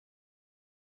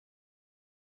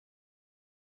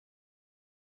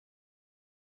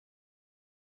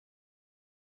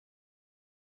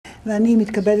ואני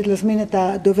מתכבדת להזמין את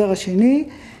הדובר השני,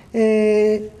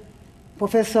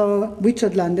 פרופסור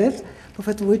ריצ'רד לנדס.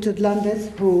 פרופסור ריצ'רד לנדס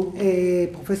הוא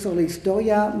פרופסור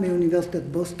להיסטוריה מאוניברסיטת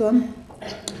בוסטון.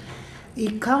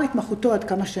 עיקר התמחותו, עד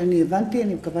כמה שאני הבנתי,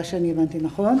 אני מקווה שאני הבנתי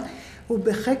נכון, הוא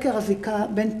בחקר הזיקה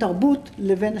בין תרבות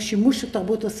לבין השימוש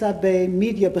שתרבות עושה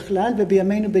במדיה בכלל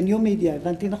ובימינו בניו מדיה.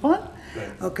 הבנתי נכון?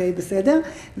 כן. אוקיי, בסדר.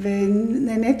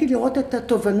 ונהניתי לראות את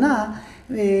התובנה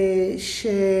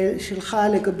שלך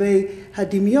לגבי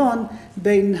הדמיון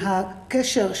בין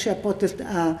הקשר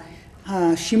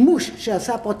השימוש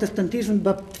שעשה הפרוטסטנטיזם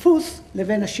בדפוס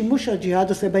לבין השימוש שהג'יהאד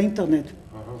עושה באינטרנט.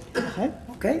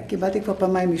 אוקיי, קיבלתי כבר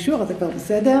פעמיים אישור, אז זה כבר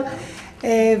בסדר.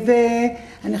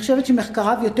 ואני חושבת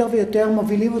שמחקריו יותר ויותר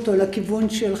מובילים אותו לכיוון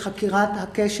של חקירת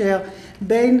הקשר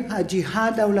בין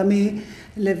הג'יהאד העולמי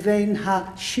לבין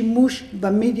השימוש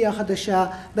במדיה החדשה,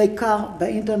 בעיקר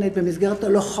באינטרנט, במסגרת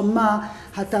הלוחמה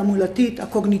התעמולתית,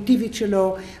 הקוגניטיבית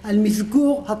שלו, על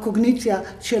מסגור הקוגניציה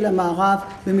של המערב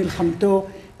במלחמתו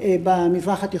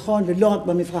במזרח התיכון, ולא רק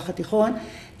במזרח התיכון.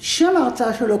 שם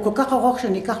ההרצאה שלו כל כך ארוך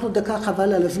שאני אקח לו דקה,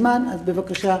 חבל על הזמן, אז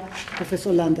בבקשה,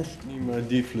 פרופסור לנדס. אני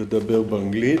מעדיף לדבר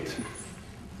באנגלית.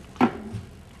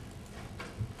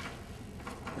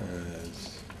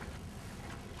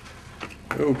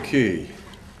 אוקיי.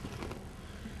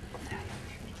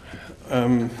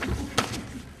 And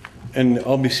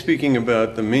I'll be speaking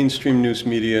about the mainstream news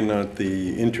media, not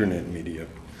the internet media.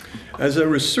 As I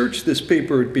researched this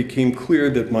paper, it became clear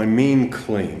that my main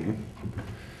claim,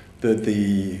 that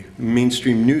the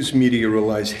mainstream news media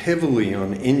relies heavily on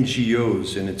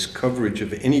NGOs in its coverage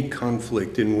of any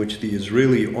conflict in which the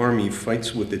Israeli army fights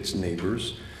with its neighbors,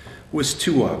 was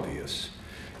too obvious.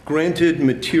 Granted,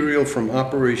 material from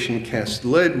Operation Cast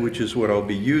Lead, which is what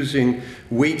I'll be using,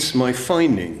 weights my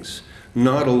findings.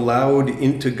 Not allowed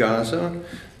into Gaza,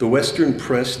 the Western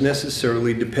press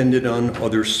necessarily depended on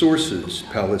other sources,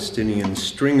 Palestinian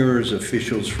stringers,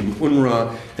 officials from UNRWA,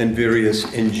 and various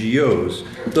NGOs,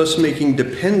 thus making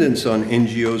dependence on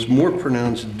NGOs more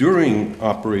pronounced during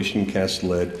Operation Cast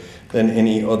Lead than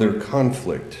any other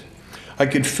conflict. I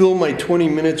could fill my 20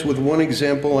 minutes with one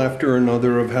example after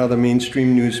another of how the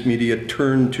mainstream news media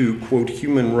turned to, quote,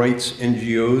 human rights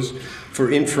NGOs for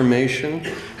information,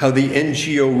 how the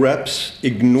NGO reps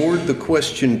ignored the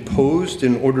question posed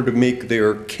in order to make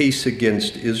their case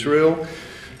against Israel,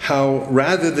 how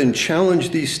rather than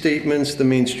challenge these statements, the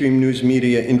mainstream news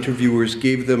media interviewers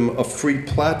gave them a free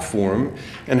platform,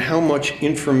 and how much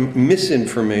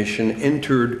misinformation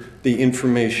entered the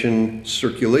information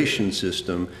circulation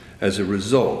system as a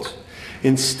result.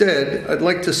 Instead, I'd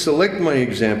like to select my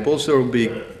examples. There will be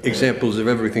examples of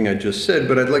everything I just said,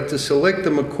 but I'd like to select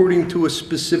them according to a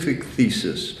specific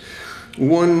thesis.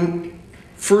 One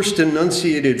first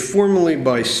enunciated formally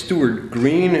by Stuart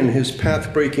Green in his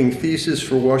path-breaking thesis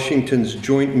for Washington's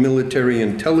Joint Military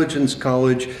Intelligence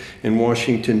College in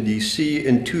Washington, D.C.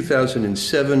 in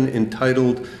 2007,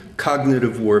 entitled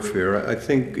Cognitive Warfare. I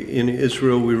think in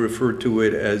Israel we refer to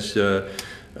it as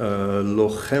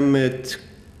Lochemet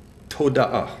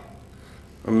Toda'ah.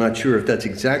 I'm not sure if that's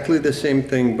exactly the same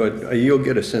thing, but you'll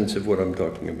get a sense of what I'm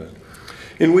talking about.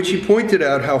 In which he pointed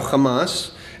out how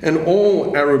Hamas and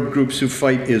all Arab groups who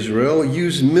fight Israel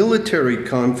use military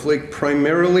conflict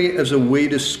primarily as a way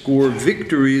to score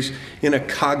victories in a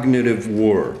cognitive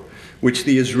war, which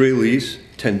the Israelis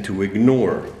tend to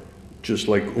ignore, just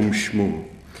like Shmum.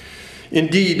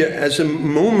 Indeed, as a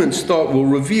moment's thought will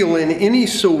reveal, in any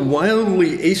so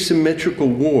wildly asymmetrical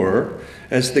war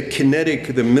as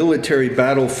the military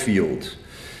battlefield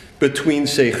between,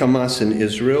 say, Hamas and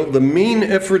Israel, the main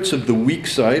efforts of the weak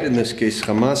side, in this case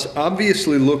Hamas,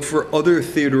 obviously look for other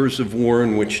theaters of war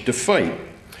in which to fight.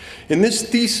 In this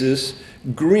thesis,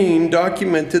 Green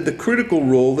documented the critical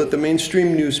role that the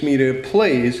mainstream news media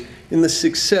plays in the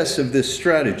success of this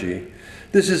strategy.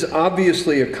 This is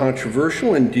obviously a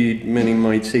controversial, indeed many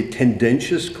might say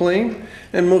tendentious claim,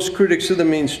 and most critics of the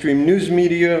mainstream news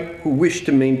media who wish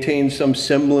to maintain some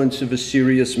semblance of a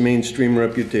serious mainstream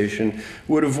reputation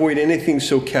would avoid anything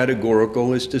so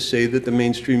categorical as to say that the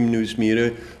mainstream news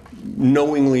media,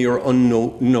 knowingly or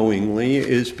unknowingly,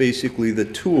 is basically the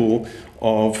tool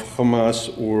of Hamas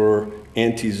or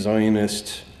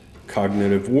anti-Zionist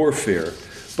cognitive warfare.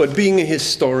 But being a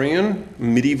historian,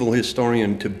 medieval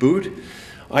historian to boot,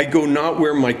 I go not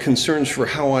where my concerns for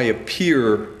how I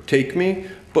appear take me,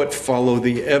 but follow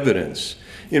the evidence.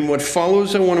 In what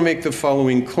follows, I want to make the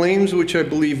following claims, which I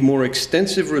believe more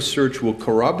extensive research will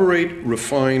corroborate,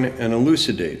 refine, and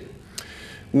elucidate.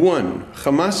 1.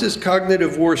 Hamas's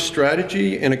cognitive war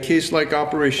strategy in a case like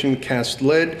Operation Cast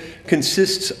Lead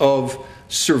consists of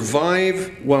survive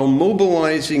while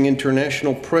mobilizing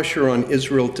international pressure on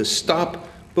Israel to stop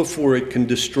before it can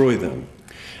destroy them.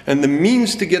 And the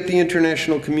means to get the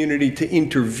international community to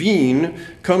intervene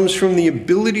comes from the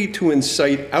ability to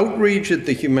incite outrage at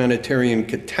the humanitarian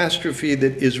catastrophe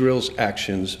that Israel's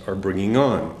actions are bringing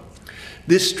on.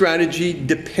 This strategy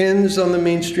depends on the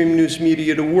mainstream news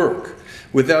media to work.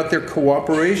 Without their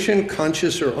cooperation,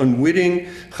 conscious or unwitting,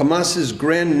 Hamas's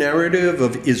grand narrative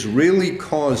of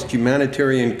Israeli-caused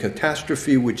humanitarian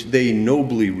catastrophe, which they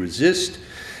nobly resist,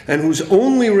 and whose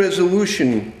only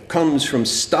resolution comes from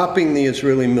stopping the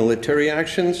Israeli military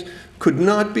actions, could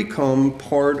not become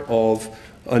part of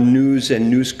a news and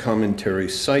news commentary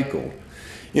cycle.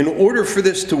 In order for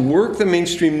this to work, the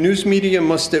mainstream news media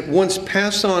must at once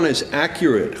pass on as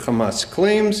accurate Hamas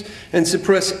claims and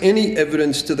suppress any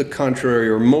evidence to the contrary,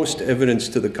 or most evidence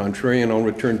to the contrary, and I'll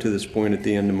return to this point at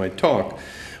the end of my talk.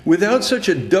 Without such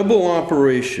a double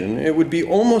operation, it would be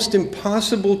almost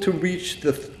impossible to reach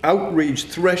the outrage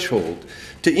threshold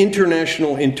to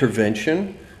international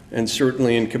intervention, and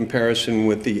certainly in comparison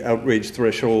with the outrage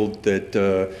threshold that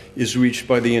is reached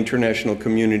by the international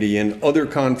community in other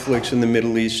conflicts in the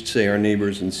Middle East, say our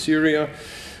neighbors in Syria,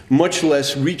 much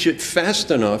less reach it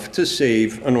fast enough to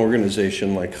save an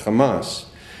organization like Hamas.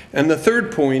 And the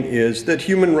third point is that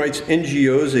human rights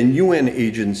NGOs and UN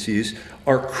agencies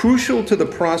are crucial to the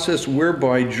process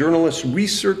whereby journalists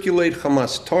recirculate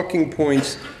Hamas talking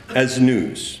points as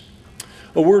news.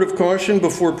 A word of caution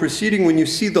before proceeding: when you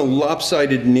see the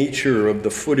lopsided nature of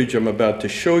the footage I'm about to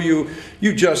show you,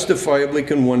 you justifiably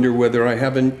can wonder whether I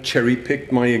haven't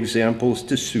cherry-picked my examples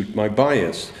to suit my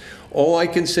bias. All I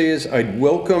can say is I'd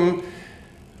welcome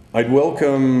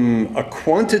a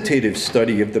quantitative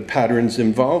study of the patterns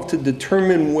involved to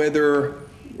determine whether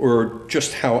or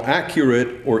just how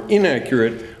accurate or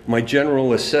inaccurate my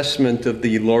general assessment of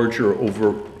the larger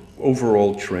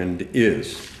overall trend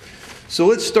is. So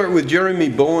let's start with Jeremy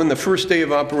Bowen, the first day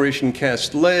of Operation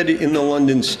Cast Lead in the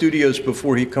London studios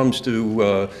before he comes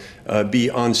to be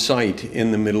on site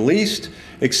in the Middle East,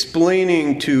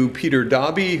 explaining to Peter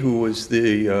Dobby, who was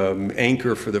the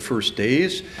anchor for the first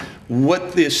days,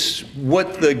 what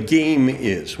the game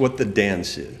is, what the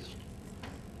dance is.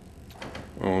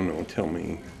 Oh no, tell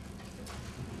me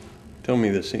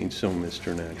this ain't so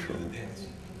Mr. Natural.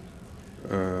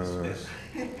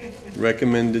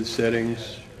 Recommended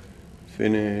settings.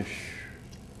 Finish.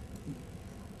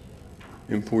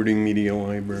 Importing media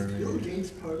library. Is Bill Gates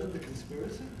part of the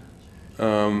conspiracy?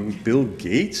 Bill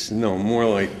Gates? No, more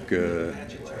like, here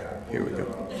we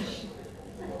go.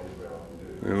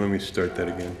 Let me start that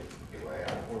again.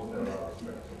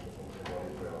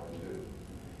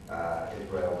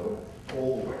 Israel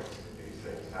always, these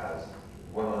things, has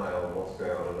one eye on what's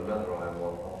going on and another eye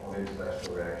on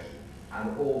international reaction,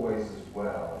 and always as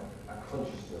well a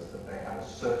consciousness that they have a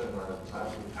certain amount of time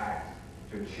to act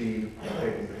to achieve the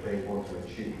things that they want to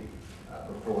achieve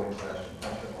before international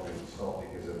pressure on them to stop,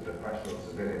 because of the pressure on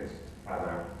civilians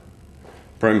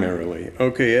primarily.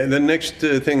 Okay, the next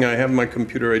thing I have on my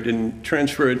computer, I didn't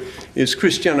transfer it, is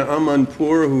Christiana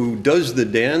Amanpour, who does the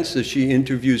dance as she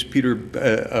interviews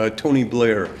Tony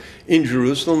Blair in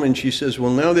Jerusalem, and she says,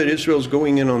 well, now that Israel's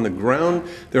going in on the ground,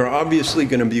 there are obviously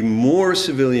going to be more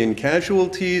civilian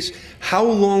casualties. How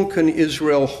long can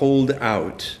Israel hold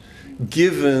out,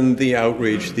 given the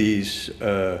outrage these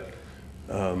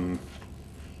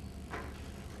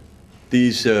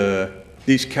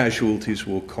casualties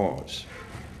will cause?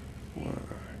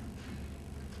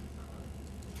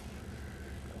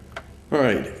 All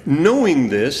right, knowing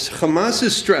this,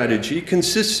 Hamas's strategy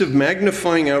consists of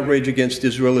magnifying outrage against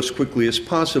Israel as quickly as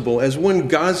possible. As one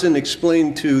Gazan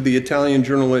explained to the Italian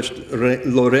journalist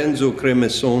Lorenzo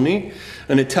Cremesoni,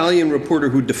 an Italian reporter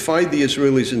who defied the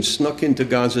Israelis and snuck into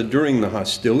Gaza during the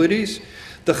hostilities,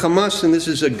 the Hamas, and this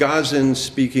is a Gazan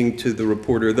speaking to the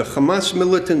reporter, the Hamas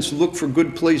militants look for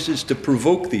good places to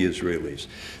provoke the Israelis.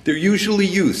 They're usually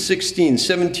youth, 16,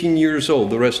 17 years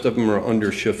old. The rest of them are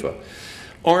under Shifa.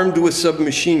 Armed with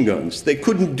submachine guns. They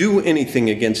couldn't do anything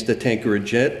against a tank or a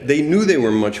jet. They knew they were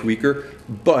much weaker,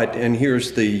 but, and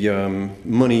here's the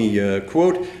money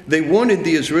quote, they wanted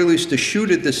the Israelis to shoot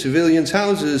at the civilians'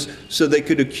 houses so they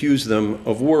could accuse them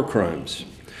of war crimes.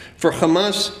 For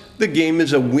Hamas, the game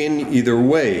is a win either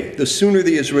way. The sooner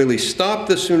the Israelis stop,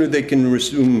 the sooner they can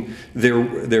resume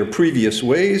their previous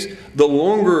ways. The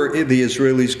longer the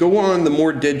Israelis go on, the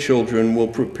more dead children will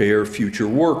prepare future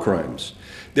war crimes.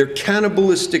 Their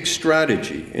cannibalistic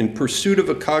strategy in pursuit of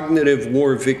a cognitive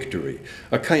war victory,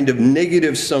 a kind of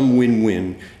negative-sum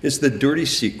win-win, is the dirty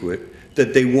secret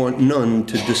that they want none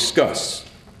to discuss.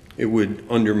 It would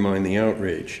undermine the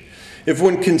outrage. If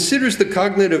one considers the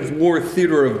cognitive war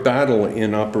theater of battle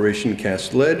in Operation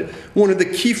Cast Lead, one of the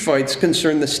key fights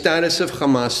concerned the status of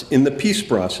Hamas in the peace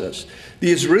process.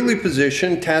 The Israeli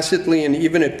position, tacitly and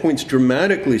even at points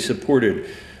dramatically supported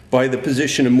by the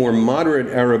position of more moderate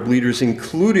Arab leaders,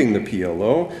 including the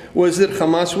PLO, was that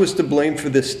Hamas was to blame for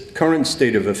this current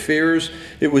state of affairs.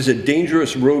 It was a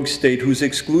dangerous rogue state whose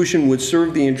exclusion would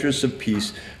serve the interests of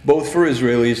peace, both for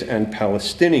Israelis and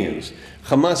Palestinians.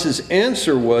 Hamas's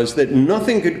answer was that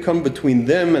nothing could come between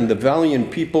them and the valiant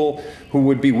people who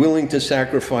would be willing to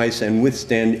sacrifice and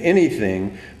withstand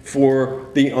anything for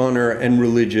the honor and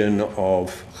religion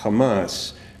of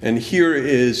Hamas. And here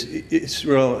is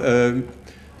Israel.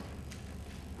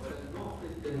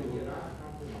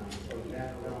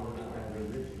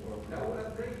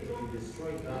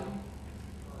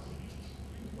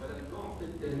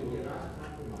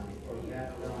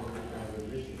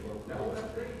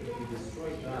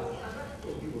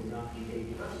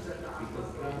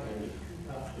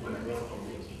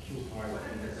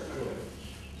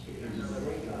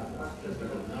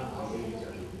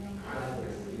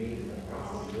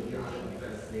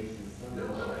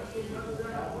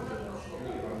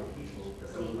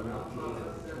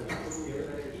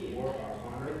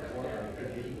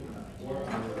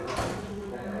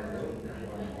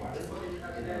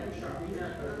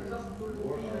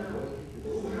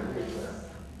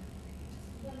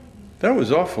 That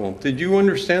was awful. Did you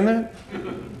understand that?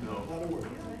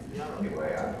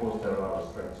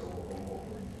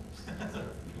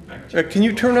 Can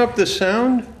you turn up the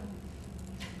sound?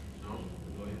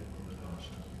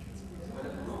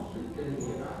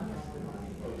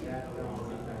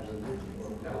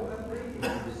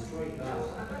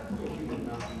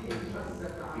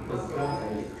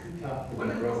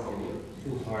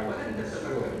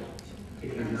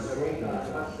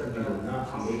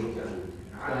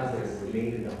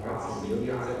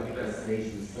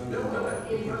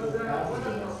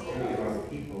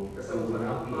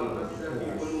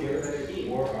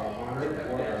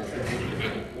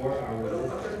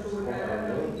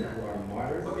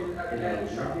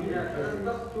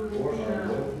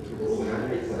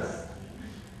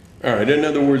 All right, in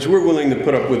other words, we're willing to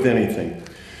put up with anything.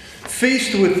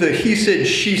 Faced with the he said,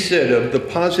 she said of the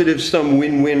positive sum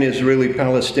win-win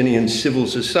Israeli-Palestinian civil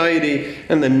society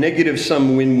and the negative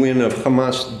sum win-win of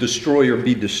Hamas destroy or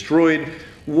be destroyed,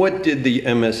 what did the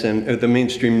the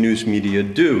mainstream news media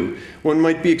do? One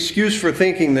might be excused for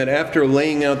thinking that after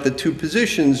laying out the two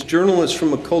positions, journalists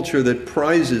from a culture that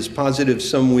prizes positive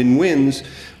sum win-wins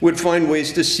would find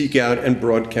ways to seek out and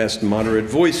broadcast moderate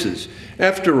voices.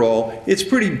 After all, it's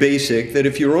pretty basic that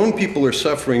if your own people are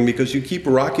suffering because you keep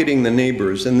rocketing the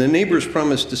neighbors and the neighbors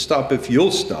promise to stop if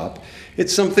you'll stop,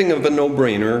 it's something of a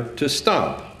no-brainer to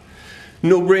stop.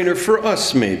 No-brainer for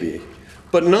us, maybe,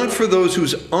 but not for those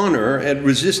whose honor at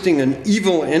resisting an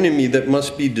evil enemy that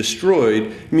must be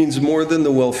destroyed means more than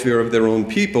the welfare of their own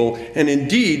people, and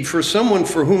indeed for someone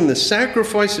for whom the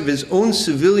sacrifice of his own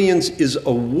civilians is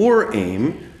a war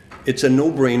aim, it's a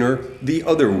no-brainer the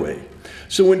other way.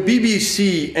 So when a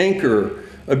BBC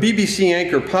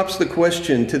anchor pops the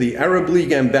question to the Arab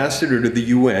League ambassador to the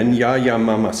UN, Yahya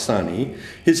Mamasani,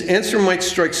 his answer might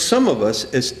strike some of us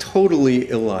as totally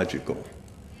illogical.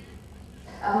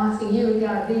 I'm asking you, the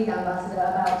Arab League ambassador,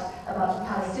 about the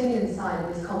Palestinian side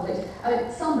of this conflict. I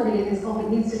mean, somebody in this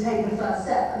conflict needs to take the first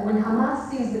step. And when Hamas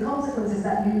sees the consequences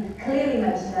that you clearly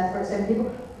mentioned there for its own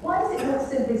people, why does it not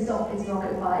simply stop its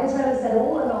rocket fire? Israel has said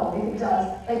all along, if it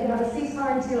does, they can have a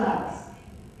ceasefire in 2 hours.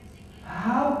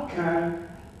 How can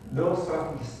those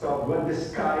rockets stop when the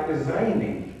sky is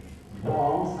raining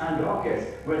bombs and rockets,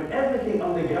 when everything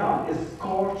on the ground is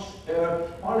scorched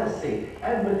earth policy,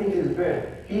 everything is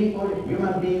burned, people,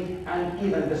 human beings, and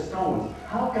even the stones?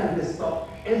 How can this stop?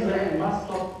 Israel must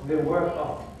stop the work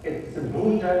of its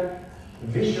brutal,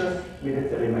 vicious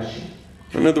military machine.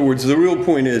 In other words, the real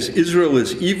point is Israel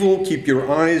is evil. Keep your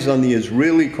eyes on the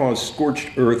Israeli-caused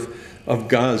scorched earth of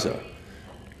Gaza.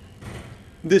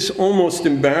 This almost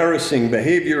embarrassing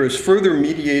behavior is further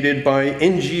mediated by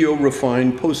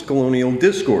NGO-refined post-colonial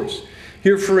discourse.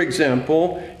 Here, for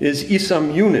example, is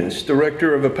Issam Yunus,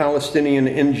 director of a Palestinian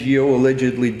NGO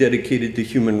allegedly dedicated to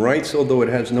human rights, although it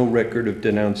has no record of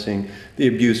denouncing the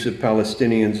abuse of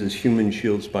Palestinians as human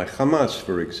shields by Hamas,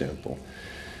 for example.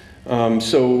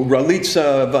 So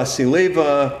Ralitza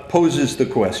Vasileva poses the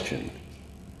question.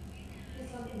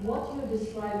 What you're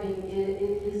describing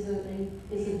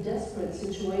is a desperate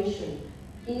situation.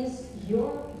 Is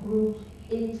your group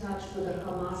in touch with the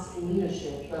Hamas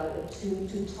leadership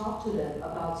to talk to them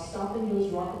about stopping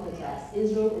those rocket attacks?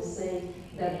 Israel is saying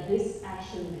that this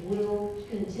action will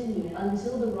continue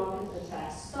until the rocket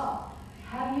attacks stop.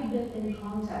 Have you been in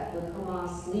contact with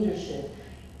Hamas leadership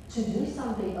to do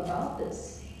something about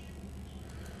this?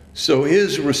 So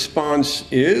his response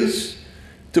is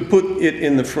to put it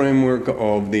in the framework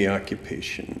of the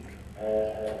occupation.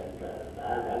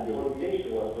 And the whole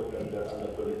nation was put under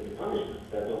political punishment.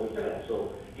 That's what we said.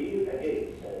 So he is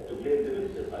again to blame the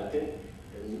victim. I think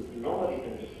nobody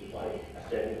can justify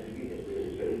attacking civilians.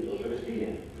 Israelis or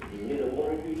Palestinians, neither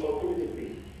morally or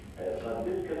politically. But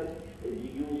this cannot be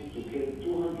used to kill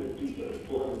 200 people,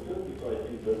 225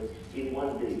 people in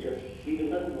one day. Just even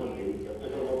not in one day,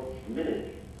 just about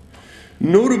minutes.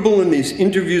 Notable in these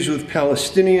interviews with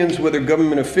Palestinians, whether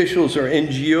government officials or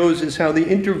NGOs, is how the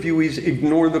interviewees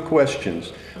ignore the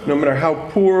questions. No matter how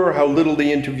poor, how little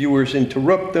the interviewers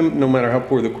interrupt them, no matter how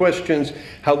poor the questions,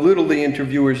 how little the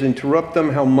interviewers interrupt them,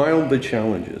 how mild the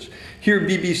challenges. Here,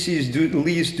 BBC's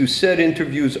Lise Doucet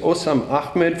interviews Osam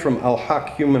Ahmed from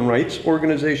Al-Haq Human Rights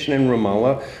Organization in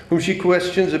Ramallah, whom she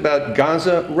questions about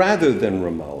Gaza rather than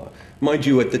Ramallah. Mind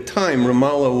you, at the time,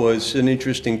 Ramallah was an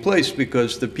interesting place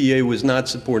because the PA was not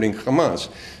supporting Hamas.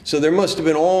 So there must have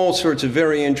been all sorts of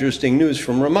very interesting news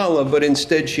from Ramallah, but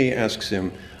instead she asks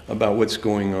him about what's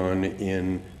going on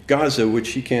in Gaza, which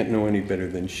he can't know any better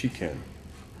than she can.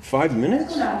 5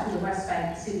 minutes? Let's go now to the West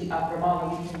Bank city of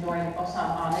Ramallah. We can join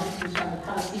Osam Ahmed, who's from the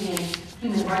Palestinian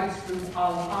human rights group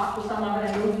Al-Haq. Osam Ahmed,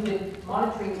 I know you've been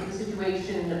monitoring the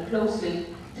situation closely.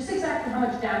 Just exactly how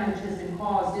much damage has been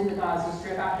caused in the Gaza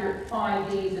Strip after 5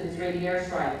 days of Israeli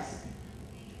airstrikes?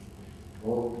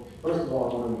 Well, first of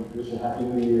all, I want to wish a Happy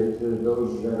New Year to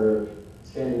those that are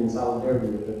standing in solidarity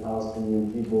with the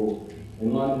Palestinian people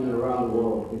in London and around the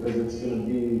world, because it's going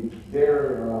to be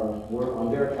their work on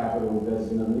their capital that's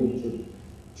going to lead to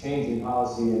changing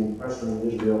policy and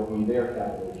pressuring Israel from their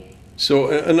capital. So,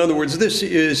 in other words, this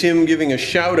is him giving a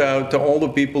shout out to all the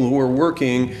people who are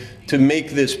working to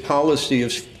make this policy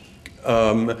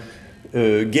of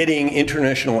getting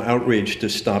international outrage to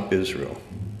stop Israel.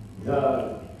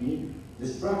 The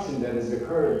destruction that has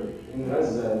occurred in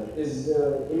Gaza is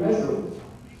immeasurable.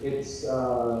 It's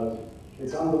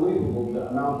unbelievable the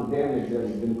amount of damage that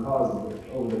has been caused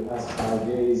over the past 5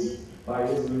 days by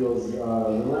Israel's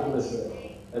relentless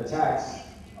attacks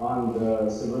on the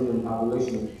civilian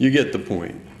population. You get the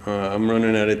point. I'm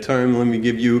running out of time. Let me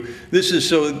give you, this is,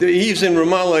 so he's in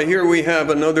Ramallah. Here we have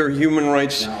another human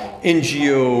rights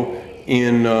NGO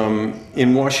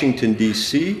in Washington,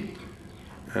 D.C.,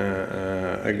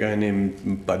 a guy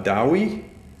named Badawi.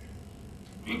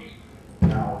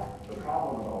 Now, the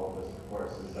problem with all of this, of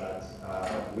course, is that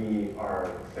we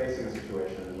are facing a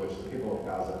situation in which the people of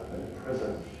Gaza have been in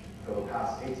prison for the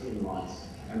past 18 months.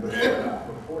 And before that,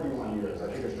 for 41 years, I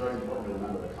think it's very important to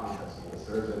remember the context of this.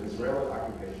 There is an Israeli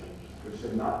occupation which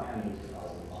did not end in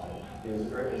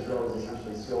 2005. Israel is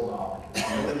essentially sealed off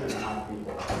 1.5 million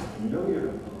people, 1 million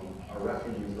of whom are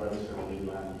refugees registered with the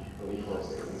UN Relief Force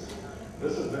Agency.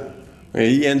 This has been...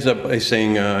 He ends up by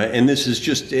saying, and this is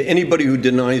just, anybody who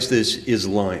denies this is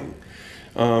lying.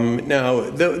 Now,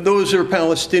 those are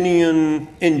Palestinian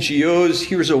NGOs.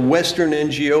 Here's a Western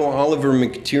NGO, Oliver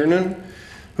McTiernan,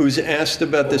 who's asked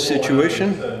about the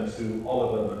situation.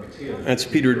 That's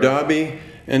Peter Dobby.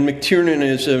 And McTiernan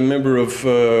is a member of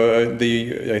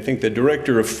I think the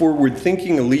director of Forward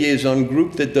Thinking, a liaison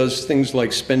group that does things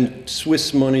like spend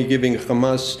Swiss money giving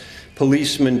Hamas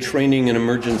policemen training in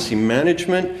emergency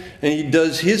management. And he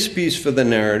does his piece for The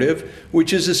Narrative,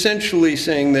 which is essentially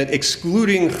saying that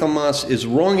excluding Hamas is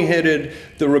wrong-headed,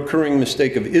 the recurring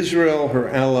mistake of Israel, her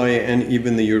ally, and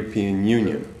even the European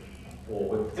Union.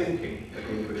 Forward Thinking, a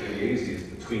group which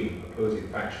liaises between opposing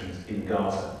factions in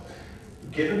Gaza.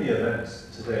 Given the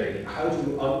events today, how do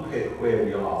we unpick where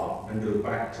we are and go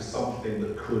back to something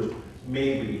that could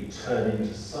maybe turn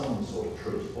into some sort of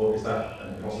truth, or is that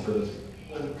an impossibility?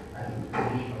 Well, I think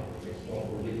what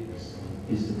we witness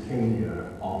is the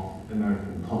failure of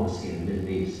American policy in the Middle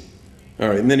East. All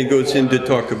right, and then he goes in to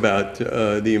talk about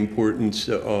the importance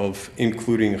of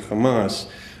including Hamas.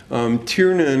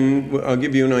 Tiernan, I'll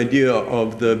give you an idea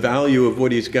of the value of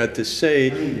what he's got to say.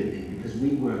 Because we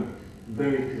work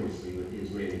very closely with the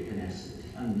Israeli Knesset,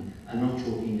 and I'm not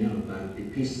talking now about the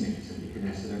peacemakers in the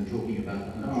Knesset, I'm talking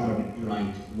about the hard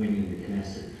right wing in the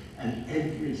Knesset. And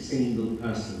every single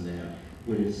person there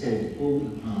would have said over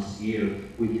the past year,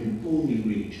 we can only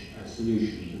reach a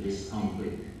solution to this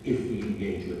conflict if we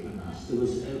engage with Hamas. There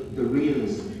was, the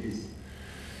realism is...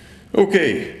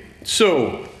 Okay,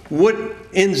 so what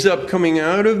ends up coming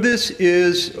out of this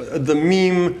is the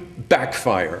meme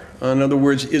backfire. In other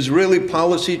words, Israeli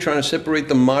policy trying to separate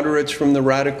the moderates from the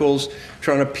radicals,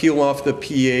 trying to peel off the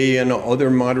PA and other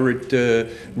moderate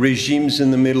regimes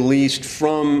in the Middle East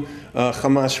from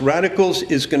Hamas radicals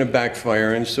is going to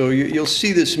backfire. And so you'll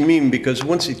see this meme because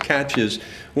once it catches,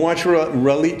 watch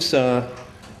Ralitza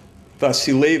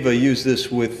Vasileva use this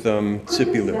with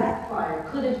Tzipi Livni. Backfire?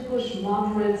 Could it push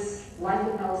moderates like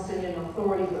the Palestinian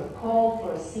Authority who have called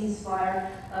for a ceasefire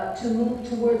to move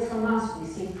towards Hamas? We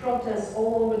see protests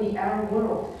all over the Arab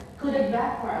world. Could it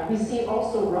backfire? We see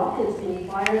also rockets being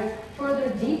fired further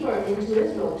deeper into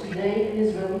Israel. Today, an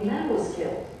Israeli man was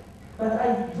killed. But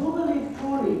I do believe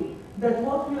truly that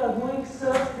what we are doing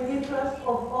serves the interest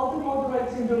of all the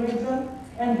moderates in the region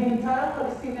and the entire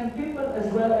Palestinian people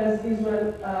as well as Israelis.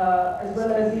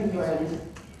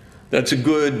 That's a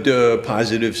good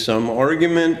positive sum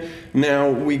argument. Now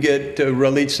we get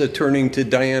Ralitza turning to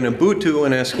Diana Buttu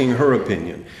and asking her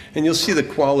opinion. And you'll see the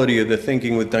quality of the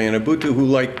thinking with Diana Buttu, who,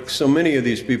 like so many of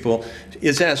these people,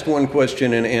 is asked one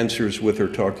question and answers with her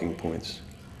talking points.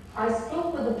 I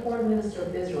spoke with the foreign minister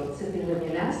of Israel, Tzipi Livni,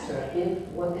 and asked her if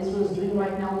what Israel is doing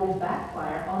right now will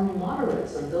backfire on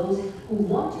moderates, on those who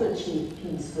want to achieve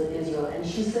peace with Israel. And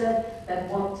she said that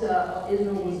what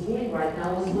Israel was doing right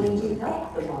now was going to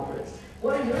help the moderates.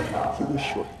 What are your thoughts on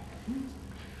that? Sure.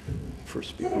 First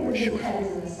speaker Sitting was with short. his head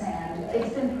is in the sand.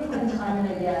 It's been proven time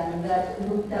and again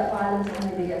that violence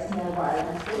only gets more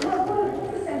violent.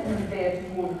 What's the sentiment there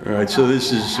toward? All right, so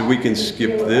this is, we can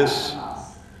skip this.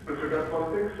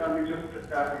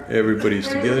 Everybody's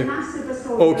together.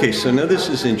 Okay, so now this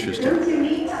is interesting.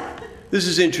 This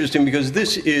is interesting because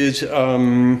this is,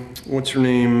 what's her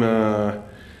name,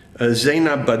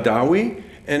 Zainab Badawi,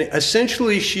 and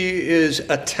essentially she is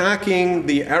attacking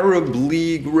the Arab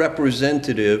League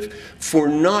representative for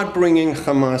not bringing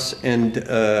Hamas and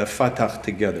Fatah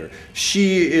together.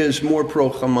 She is more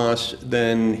pro-Hamas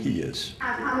than he is.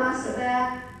 Hamas are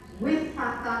there with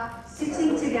Fatah,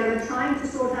 sitting together, trying to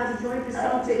sort out a joint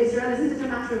response to Israel. Isn't it a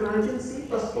matter of urgency?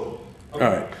 All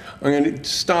right, I'm going to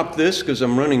stop this because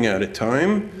I'm running out of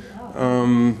time.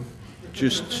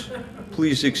 Just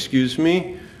please excuse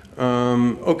me.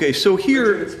 Okay, so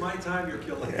here... Richard, it's my time, you're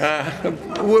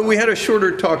killing. We had a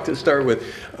shorter talk to start with.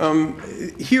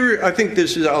 Here, I think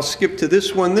this is, I'll skip to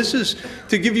this one. This is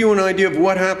to give you an idea of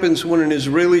what happens when an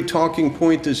Israeli talking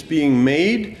point is being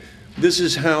made. This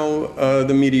is how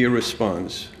the media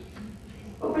responds.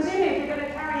 Well, presumably, if you're going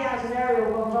to carry out an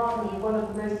aerial bombardment of one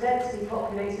of the most densely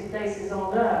populated places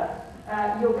on Earth,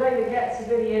 you're going to get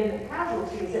civilian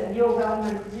casualties, and your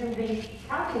government presumably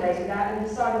calculated that and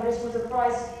decided this was a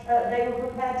price they were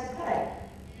prepared to pay.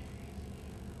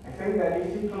 I think that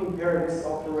if you compare this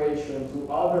operation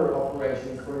to other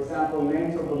operations, for example,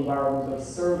 NATO bombardment of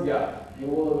Serbia, you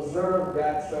will observe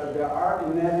that there are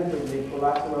inevitably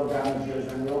collateral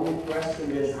damages, and the only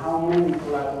question is how many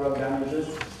collateral damages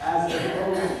as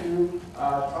opposed to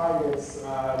targets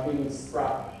being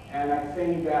struck. And I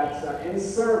think that in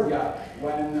Serbia,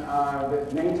 when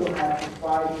NATO had to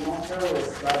fight not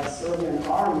terrorists but the Serbian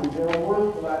army, there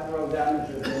were collateral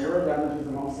damages. There were damages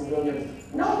among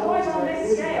civilians. Not quite on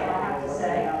this scale, I have to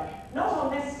say. Not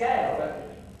on this scale.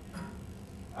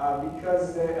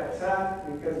 Because the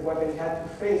attack, because what they had to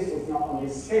face was not on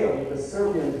this scale, because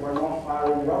Serbians were not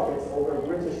firing rockets over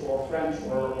British or French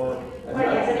or well,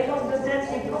 yes, and it wasn't as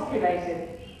densely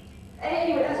populated.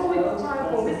 Anyway, that's all we've got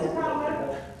time for. Mr.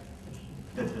 Palmer?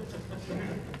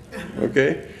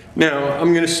 Okay. Now,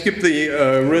 I'm going to skip the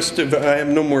rest of, I have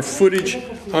no more footage.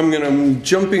 I'm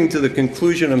jumping to the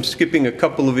conclusion. I'm skipping a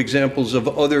couple of examples of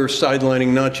other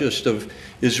sidelining, not just of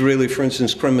Israeli. For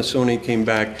instance, Cremasoni came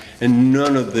back and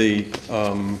none of the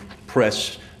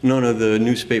press, none of the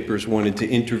newspapers wanted to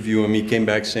interview him. He came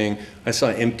back saying, I saw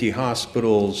empty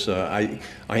hospitals. I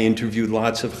interviewed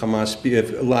lots of Hamas,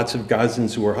 lots of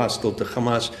Gazans who were hostile to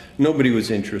Hamas. Nobody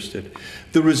was interested.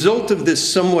 The result of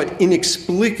this somewhat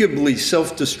inexplicably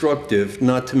self-destructive,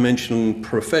 not to mention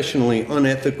professionally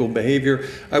unethical behavior,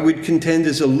 I would contend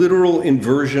is a literal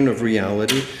inversion of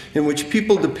reality in which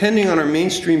people, depending on our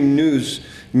mainstream news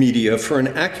media for an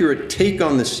accurate take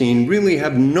on the scene, really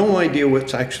have no idea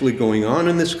what's actually going on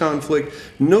in this conflict,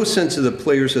 no sense of the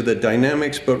players or the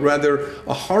dynamics, but rather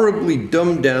a horribly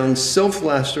dumbed down,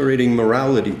 self-lacerating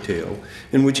morality tale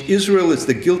in which Israel is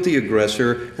the guilty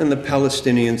aggressor and the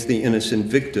Palestinians the innocent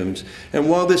victims. And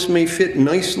while this may fit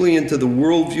nicely into the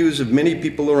worldviews of many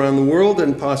people around the world,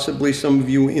 and possibly some of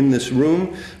you in this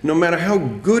room, no matter how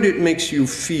good it makes you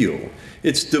feel,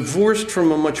 it's divorced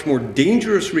from a much more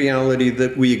dangerous reality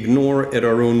that we ignore at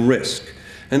our own risk.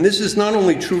 And this is not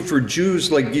only true for Jews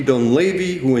like Gidon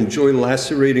Levi, who enjoy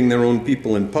lacerating their own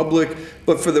people in public,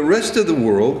 but for the rest of the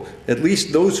world, at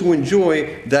least those who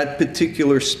enjoy that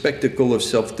particular spectacle of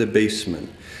self-debasement.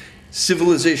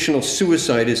 Civilizational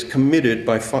suicide is committed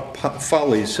by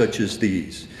follies such as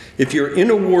these. If you're in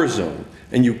a war zone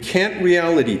and you can't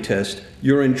reality test,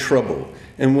 you're in trouble.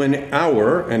 And when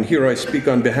and here I speak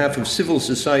on behalf of civil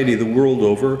society the world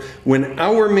over, when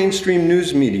our mainstream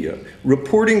news media,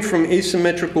 reporting from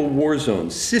asymmetrical war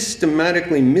zones,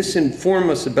 systematically misinform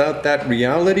us about that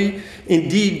reality,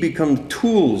 indeed become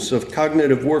tools of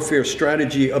cognitive warfare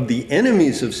strategy of the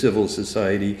enemies of civil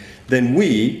society, then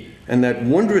we, and that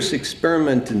wondrous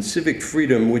experiment in civic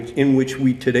freedom in which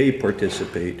we today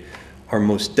participate, are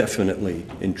most definitely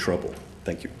in trouble.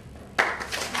 Thank you.